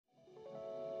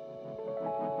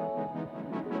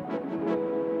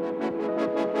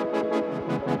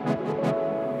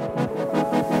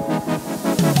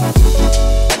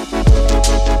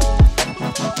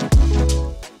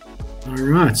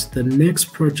right, the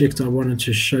next project I wanted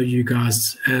to show you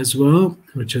guys as well,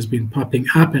 which has been popping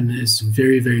up and is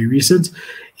very, very recent,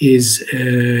 is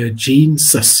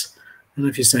Genesis. I don't know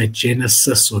if you say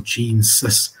Genesis or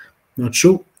Genesis. Not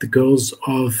sure. The Girls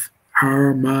of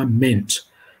Armament.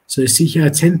 So you see here,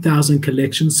 10,000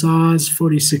 collection size,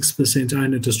 46%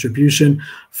 owner distribution,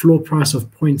 floor price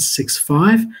of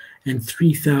 0.65, and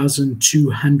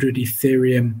 3,200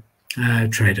 Ethereum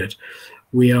traded.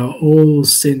 We are all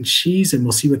Senshis, and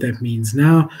we'll see what that means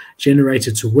now.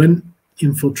 Generated to win,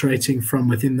 infiltrating from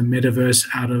within the metaverse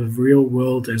out of real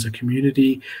world as a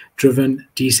community-driven,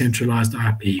 decentralized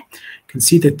IP. You can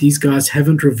see that these guys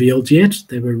haven't revealed yet.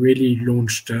 They were really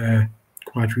launched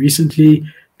quite recently.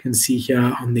 You can see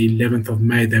here on the 11th of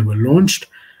May they were launched.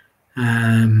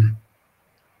 And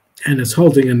it's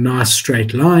holding a nice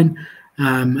straight line.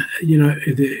 You know,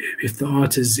 if the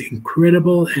art is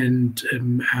incredible and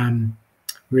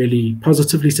really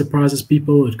positively surprises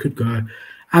people, it could go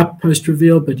up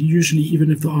post-reveal, but usually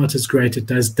even if the art is great, it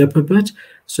does dip a bit.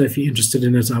 So if you're interested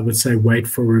in it, I would say wait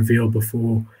for reveal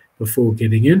before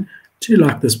getting in. Do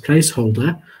like this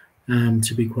placeholder,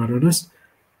 to be quite honest.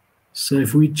 So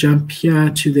if we jump here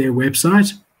to their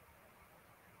website,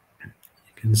 you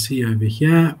can see over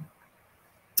here.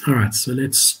 All right, so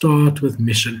let's start with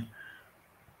mission.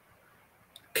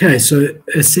 Okay, so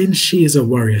a Senshi is a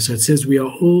warrior. So it says we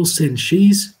are all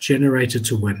Senshis generated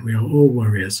to win. We are all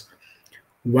warriors.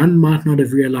 One might not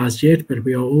have realized yet, but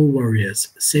we are all warriors.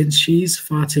 Senshis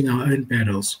fighting our own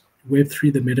battles.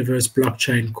 Web3, the metaverse,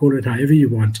 blockchain, call it however you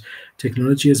want.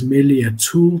 Technology is merely a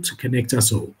tool to connect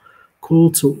us all.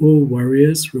 Call to all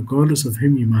warriors, regardless of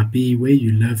whom you might be, where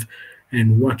you live,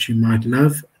 and what you might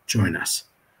love, join us.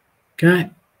 Okay,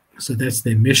 so that's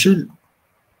their mission.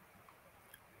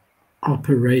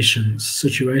 Operations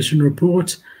situation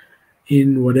report.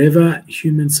 In whatever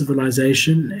human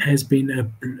civilization has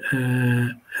been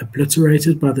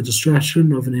obliterated by the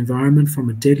destruction of an environment from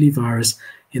a deadly virus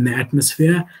in the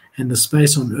atmosphere, and the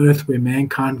space on Earth where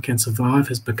mankind can survive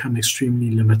has become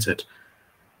extremely limited.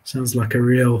 Sounds like a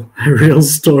real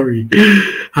story.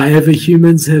 However,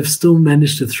 humans have still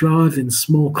managed to thrive in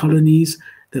small colonies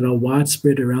that are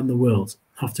widespread around the world.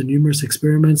 After numerous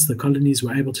experiments, the colonies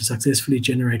were able to successfully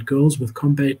generate girls with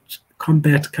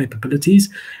combat capabilities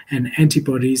and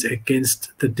antibodies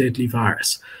against the deadly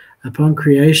virus. Upon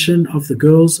creation of the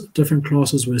girls, different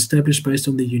classes were established based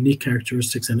on their unique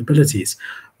characteristics and abilities.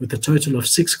 With a total of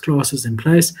 6 classes in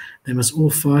place, they must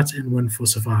all fight and win for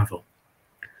survival.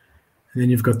 And then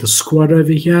you've got the squad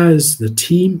over here is the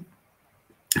team.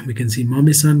 We can see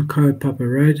Momi-san, co-papa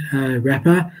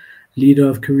rapper, leader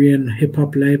of Korean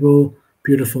hip-hop label,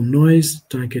 Beautiful Noise,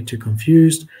 don't get too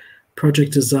confused.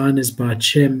 Project design is by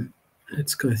Chem.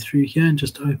 Let's go through here and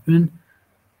just open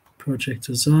project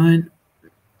design.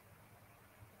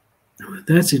 Oh,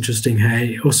 that's interesting,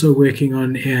 hey. Also working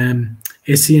on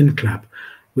SEN Club,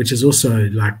 which is also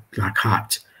like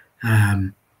hyped.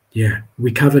 Yeah,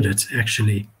 we covered it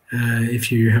actually.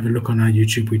 If you have a look on our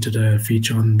YouTube, we did a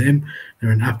feature on them.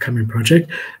 They're an upcoming project,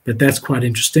 but that's quite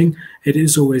interesting. It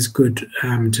is always good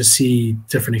to see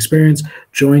different experience.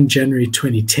 Joined January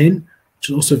 2010, which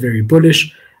is also very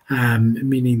bullish,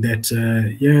 meaning that,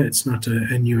 yeah, it's not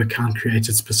a new account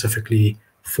created specifically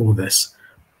for this.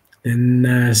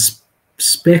 Then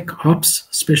Spec Ops,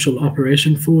 Special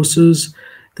Operation Forces.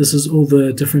 This is all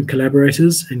the different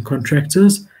collaborators and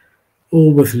contractors,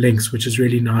 all with links, which is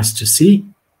really nice to see.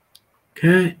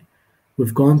 Okay,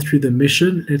 we've gone through the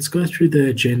mission. Let's go through the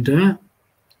agenda,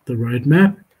 the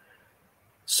roadmap.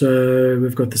 So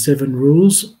we've got the 7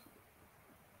 rules.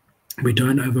 We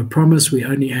don't overpromise, we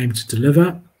only aim to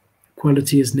deliver.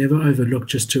 Quality is never overlooked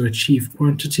just to achieve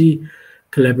quantity.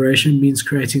 Collaboration means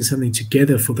creating something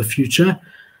together for the future.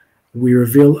 We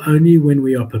reveal only when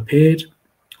we are prepared.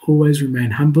 Always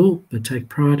remain humble, but take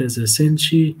pride as a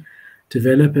Senshi.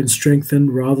 Develop and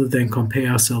strengthen rather than compare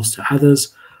ourselves to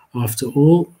others. After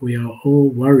all, we are all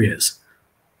warriors.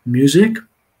 Music.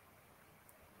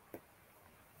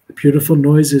 Beautiful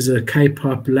Noise is a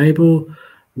K-pop label,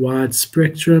 wide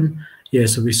spectrum. Yeah,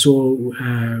 so we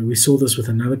saw this with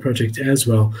another project as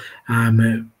well.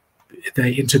 They're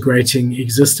integrating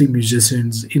existing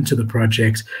musicians into the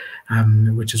project,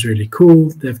 which is really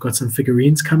cool. They've got some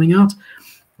figurines coming out,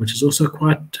 which is also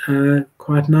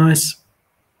quite nice.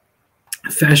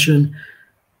 Fashion,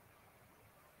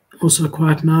 also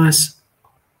quite nice.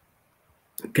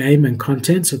 Game and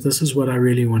content, so this is what I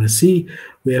really want to see.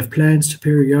 We have plans to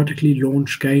periodically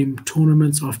launch game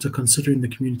tournaments after considering the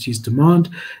community's demand.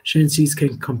 Senshis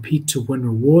can compete to win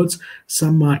rewards.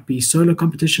 Some might be solo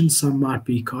competitions, some might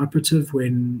be cooperative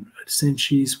when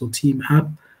Senshis will team up.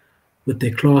 with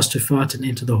their class to fight and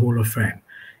enter the Hall of Fame.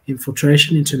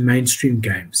 Infiltration into mainstream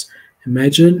games.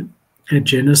 Imagine a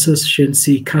Genesis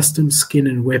Senshi custom skin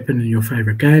and weapon in your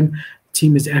favorite game. The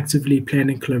team is actively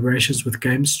planning collaborations with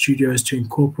game studios to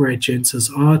incorporate Genesis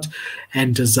art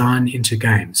and design into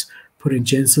games, putting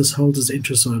Genesis holders'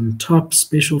 interests on top.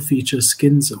 Special features,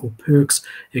 skins, or perks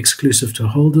exclusive to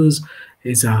holders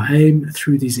is our aim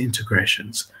through these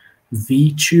integrations.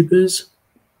 VTubers.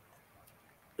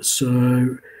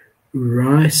 So,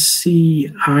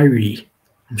 Ricey Irie,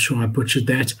 I'm sure I butchered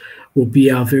that, will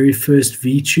be our very first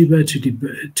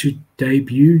VTuber to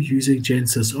debut using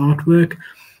Genesis artwork.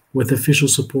 With official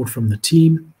support from the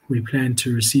team, we plan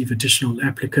to receive additional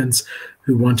applicants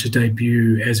who want to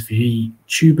debut as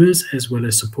VTubers as well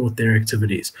as support their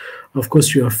activities. Of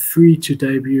course, you are free to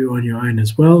debut on your own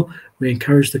as well. We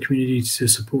encourage the community to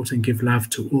support and give love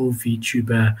to all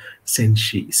VTuber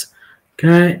Senshis.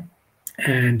 Okay,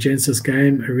 and Genesis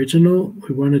game original.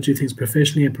 We want to do things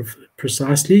professionally and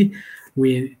precisely.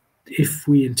 If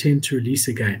we intend to release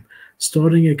a game.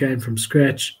 Starting a game from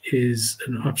scratch is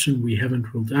an option we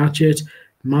haven't ruled out yet.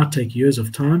 It might take years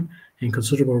of time and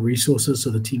considerable resources, so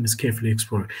the team is carefully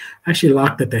exploring. I actually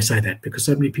like that they say that, because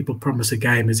so many people promise a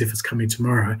game as if it's coming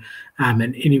tomorrow,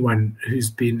 and anyone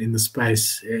who's been in the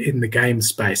space, in the game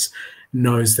space,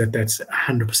 knows that that's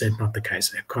 100% not the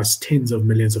case. It costs tens of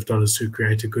millions of dollars to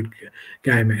create a good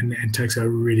game, and takes a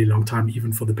really long time,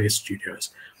 even for the best studios.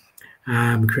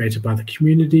 Created by the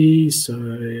community,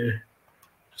 so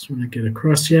just want to get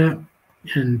across here,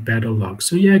 and battle log.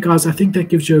 So yeah, guys, I think that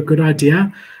gives you a good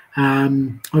idea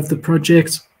of the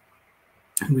project.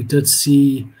 We did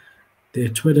see their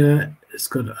Twitter. It's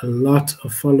got a lot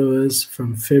of followers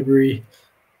from February.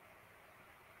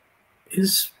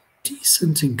 Is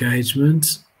decent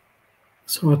engagement.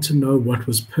 It's hard to know what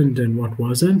was pinned and what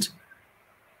wasn't.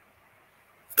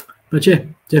 But yeah,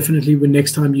 definitely when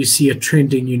next time you see it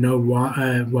trending, you know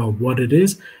why, well, what it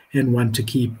is, and one to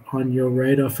keep on your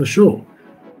radar for sure.